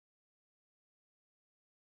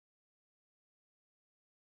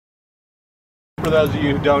For those of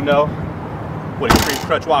you who don't know what extreme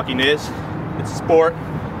crutch walking is, it's a sport,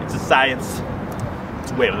 it's a science,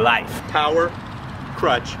 it's a way of life. Power,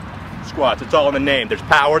 crutch, squats, it's all in the name. There's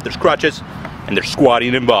power, there's crutches, and there's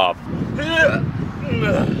squatting involved.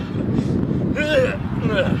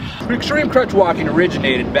 Extreme crutch walking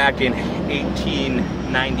originated back in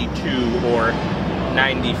 1892 or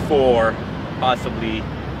 94, possibly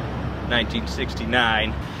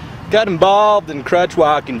 1969. Got involved in crutch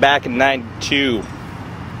walking back in 92.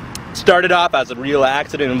 Started off as a real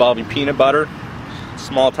accident involving peanut butter,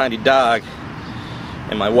 small tiny dog,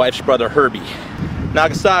 and my wife's brother Herbie.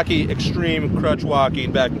 Nagasaki extreme crutch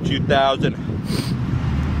walking back in 2000.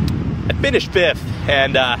 I finished 5th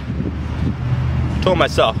and told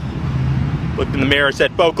myself, looked in the mirror,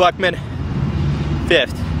 said, Bo Gluckman,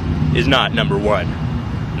 5th is not number 1.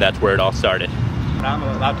 And that's where it all started. I'm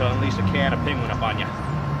about to unleash a can of penguin up on you.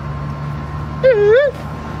 A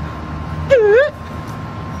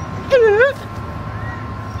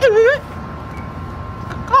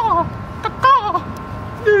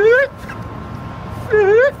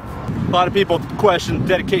lot of people question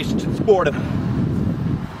dedication to the sport of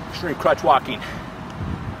extreme crutch walking.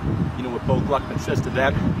 You know what Bo Gluckman says to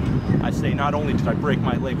them? I say, not only did I break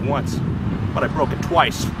my leg once, but I broke it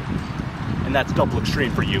twice. And that's double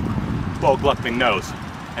extreme for you. Bo Gluckman knows,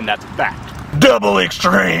 and that's a fact. Double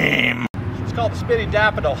extreme! It's called the Spinning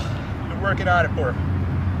Daffodil. I've been working on it for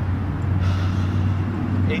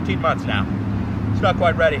 18 months now. It's not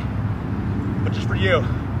quite ready, but just for you,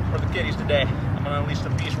 for the kiddies today, I'm gonna unleash the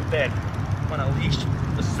beast within. I'm gonna unleash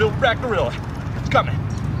the silverback gorilla. It's coming.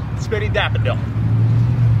 The Spinning Daffodil.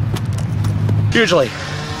 Usually,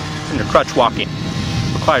 in your crutch walking,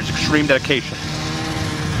 requires extreme dedication,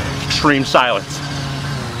 extreme silence.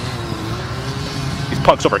 These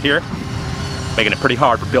punks over here, making it pretty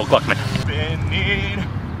hard for Bill Gluckman. Spinning,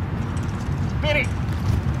 spinning,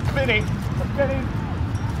 spinning, spinning.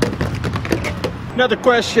 Another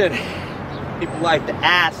question people like to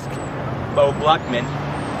ask Bo Gluckman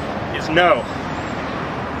is no.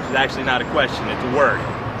 It's actually not a question, it's a word.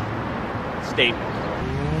 Statement.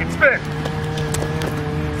 It's spin.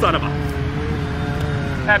 Son of a.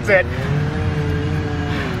 That's it.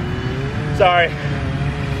 Sorry.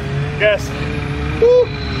 Guess. Woo.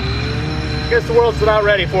 Guess the world's not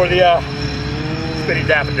ready for the Spinning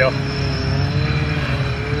Daffodil.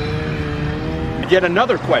 Yet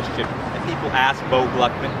another question that people ask Bo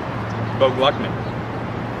Gluckman. Bo Gluckman,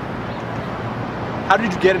 how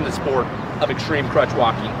did you get into the sport of extreme crutch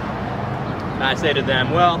walking? And I say to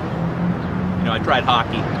them, well, you know, I tried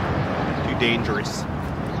hockey, too dangerous.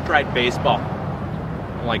 Tried baseball,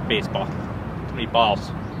 I don't like baseball, too many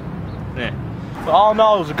balls. But all in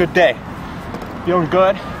all, it was a good day. Feeling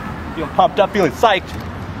good, feeling pumped up, feeling psyched.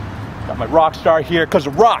 Got my rock star here because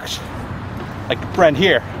of rocks, like the friend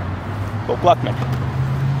here, Bo Gluckman.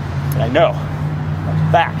 And I know, that's a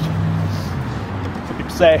fact. Some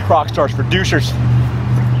people say rock stars for douchers.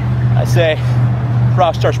 I say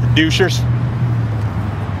rock stars for douchers.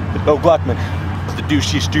 But Bo Gluckman is the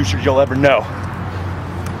douchiest doucher you'll ever know.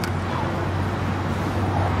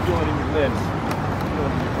 Feel it in your limbs, feel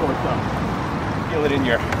it in your torso, feel it in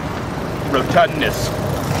your rotundness.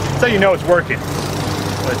 That's how you know it's working.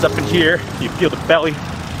 When it's up in here, you feel the belly,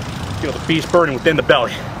 feel the beast burning within the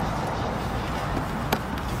belly.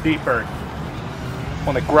 Deep burn.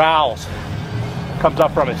 When it growls, comes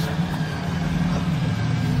up from its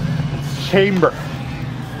chamber,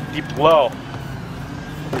 deep below.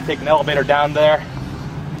 If you take an elevator down there,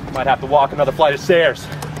 you might have to walk another flight of stairs.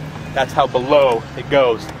 That's how below it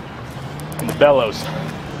goes in the bellows.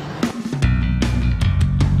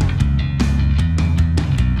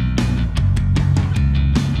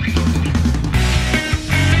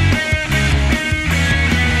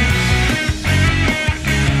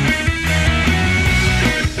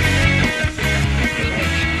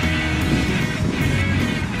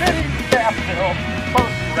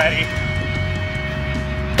 Ready.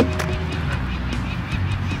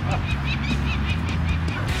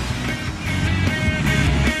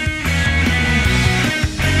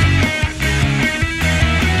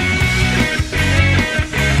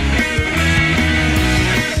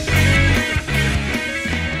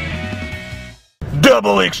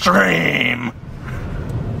 Double extreme,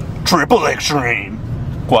 triple extreme,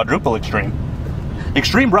 quadruple extreme.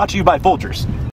 Extreme brought to you by Folgers.